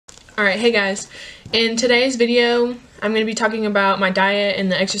Alright, hey guys. In today's video, I'm going to be talking about my diet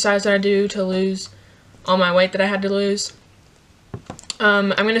and the exercise that I do to lose all my weight that I had to lose. I'm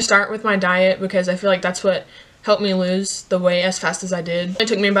going to start with my diet because I feel like that's what helped me lose the weight as fast as I did. It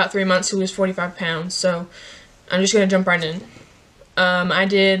took me about 3 months to lose 45 pounds, so I'm just going to jump right in. I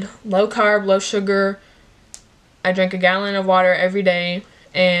did low carb, low sugar. I drank a gallon of water every day,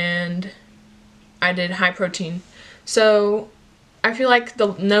 and I did high protein. So I feel like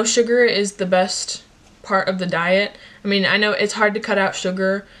the no sugar is the best part of the diet. I mean, I know it's hard to cut out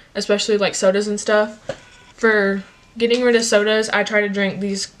sugar, especially like sodas and stuff. For getting rid of sodas, I try to drink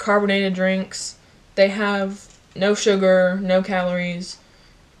these carbonated drinks. They have no sugar, no calories.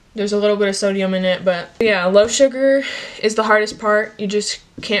 There's a little bit of sodium in it, but yeah, low sugar is the hardest part. You just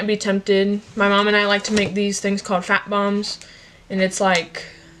can't be tempted. My mom and I like to make these things called fat bombs, and it's like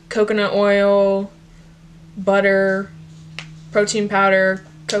coconut oil, butter, protein powder,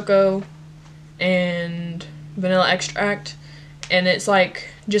 cocoa, and vanilla extract, and it's like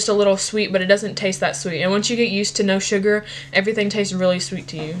just a little sweet, but it doesn't taste that sweet. And once you get used to no sugar, everything tastes really sweet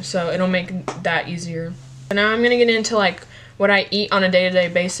to you, so it'll make that easier. So now I'm gonna get into like what I eat on a day-to-day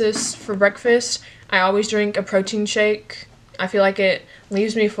basis. For breakfast, I always drink a protein shake. I feel like it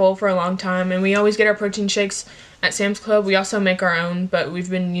leaves me full for a long time, and we always get our protein shakes at Sam's Club. We also make our own, but we've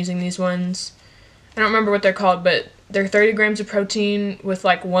been using these ones. I don't remember what they're called, but they're 30 grams of protein with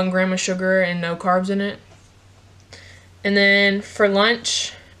like 1 gram of sugar and no carbs in it. And then for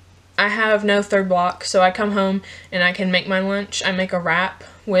lunch, I have no third block, so I come home and I can make my lunch. I make a wrap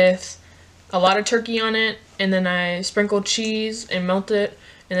with a lot of turkey on it, and then I sprinkle cheese and melt it,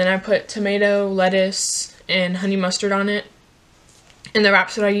 and then I put tomato, lettuce, and honey mustard on it. And the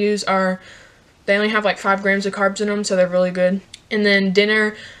wraps that I use they only have like 5 grams of carbs in them, so they're really good. And then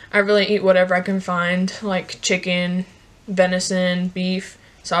dinner, I really eat whatever I can find, like chicken, venison, beef,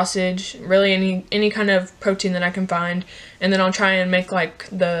 sausage, really any kind of protein that I can find. And then I'll try and make like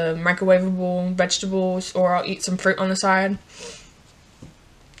the microwavable vegetables, or I'll eat some fruit on the side.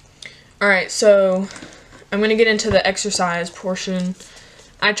 Alright, so I'm going to get into the exercise portion.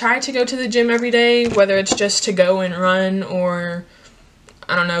 I try to go to the gym every day, whether it's just to go and run or,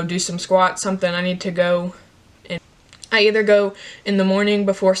 I don't know, do some squats, something. I need to go. I either go in the morning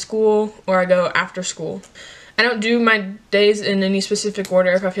before school or I go after school. I don't do my days in any specific order.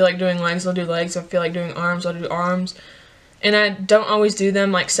 If I feel like doing legs, I'll do legs. If I feel like doing arms, I'll do arms. And I don't always do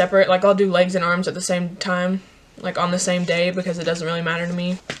them like separate. Like I'll do legs and arms at the same time, like on the same day, because it doesn't really matter to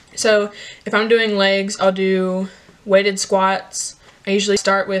me. So if I'm doing legs, I'll do weighted squats. I usually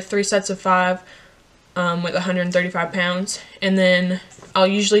start with 3 sets of 5 with 135 pounds. And then I'll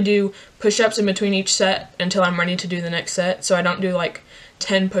usually do push-ups in between each set until I'm ready to do the next set. So I don't do like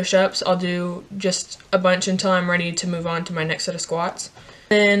 10 push-ups. I'll do just a bunch until I'm ready to move on to my next set of squats.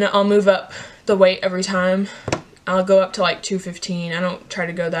 Then I'll move up the weight every time. I'll go up to like 215. I don't try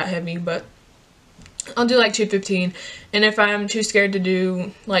to go that heavy, but I'll do like 215. And if I'm too scared to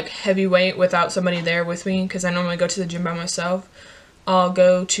do like heavy weight without somebody there with me, because I normally go to the gym by myself, I'll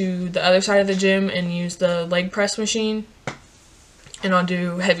go to the other side of the gym and use the leg press machine, and I'll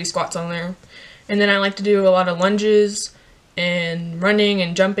do heavy squats on there. And then I like to do a lot of lunges and running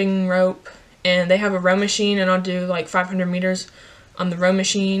and jumping rope, and they have a row machine, and I'll do like 500 meters on the row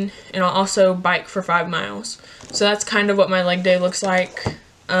machine, and I'll also bike for 5 miles. So that's kind of what my leg day looks like.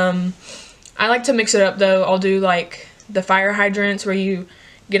 I like to mix it up though. I'll do like the fire hydrants where you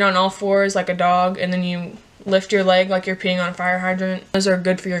get on all fours like a dog, and then you lift your leg like you're peeing on a fire hydrant. Those are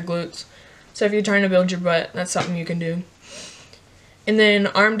good for your glutes. So if you're trying to build your butt, that's something you can do. And then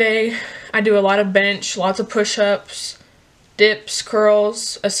arm day, I do a lot of bench, lots of push-ups, dips,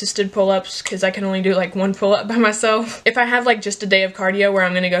 curls, assisted pull-ups, because I can only do like 1 pull-up by myself. If I have like just a day of cardio where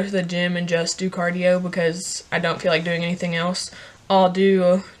I'm going to go to the gym and just do cardio because I don't feel like doing anything else, I'll do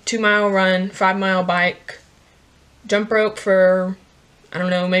a 2-mile run, 5-mile bike, jump rope for, I don't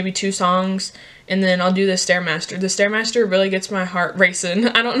know, maybe 2 songs, and then I'll do the Stairmaster. The Stairmaster really gets my heart racing.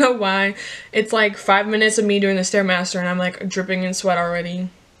 I don't know why. It's like 5 minutes of me doing the Stairmaster and I'm like dripping in sweat already.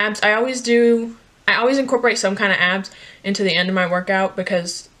 Abs, I always incorporate some kind of abs into the end of my workout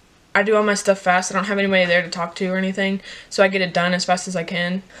because I do all my stuff fast. I don't have anybody there to talk to or anything, so I get it done as fast as I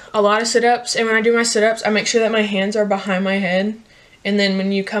can. A lot of sit-ups, and when I do my sit-ups, I make sure that my hands are behind my head. And then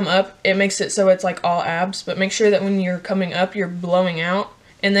when you come up, it makes it so it's like all abs, but make sure that when you're coming up, you're blowing out.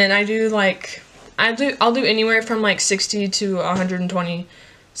 And then I do like, I'll do anywhere from like 60 to 120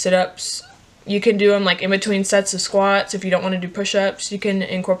 sit-ups. You can do them like in between sets of squats. If you don't want to do push-ups, you can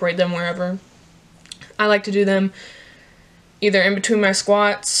incorporate them wherever. I like to do them either in between my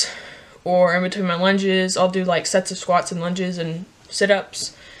squats or in between my lunges. I'll do like sets of squats and lunges and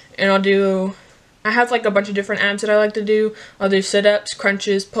sit-ups. and I have like a bunch of different abs that I like to do. I'll do sit-ups,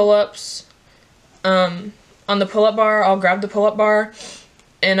 crunches, pull-ups. On the pull-up bar, I'll grab the pull-up bar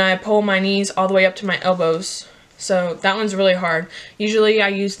and I pull my knees all the way up to my elbows. So that one's really hard. Usually I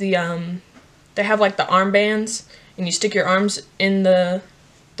use the, they have like the arm bands, and you stick your arms in the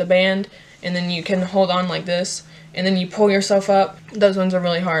band, and then you can hold on like this, and then you pull yourself up. Those ones are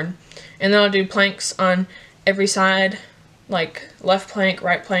really hard. And then I'll do planks on every side, like left plank,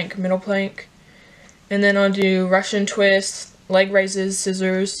 right plank, middle plank. And then I'll do Russian twists, leg raises,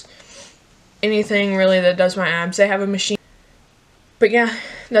 scissors, anything really that does my abs. They have a machine. But yeah,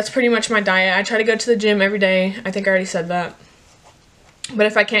 that's pretty much my diet. I try to go to the gym every day. I think I already said that. But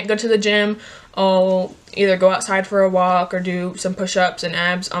if I can't go to the gym, I'll either go outside for a walk or do some push-ups and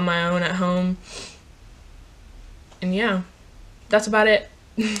abs on my own at home. And yeah, that's about it.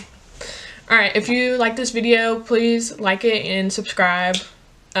 Alright, if you like this video, please like it and subscribe.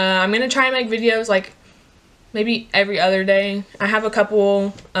 I'm going to try and make videos like maybe every other day. I have a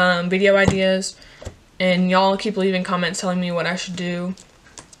couple video ideas, and y'all keep leaving comments telling me what I should do.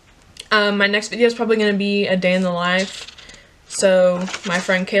 My next video is probably going to be a day in the life. So my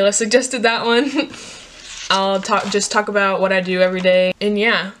friend Kayla suggested that one. I'll just talk about what I do every day. And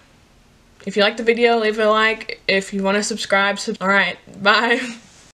yeah, if you like the video, leave it a like. If you want to subscribe, alright, bye.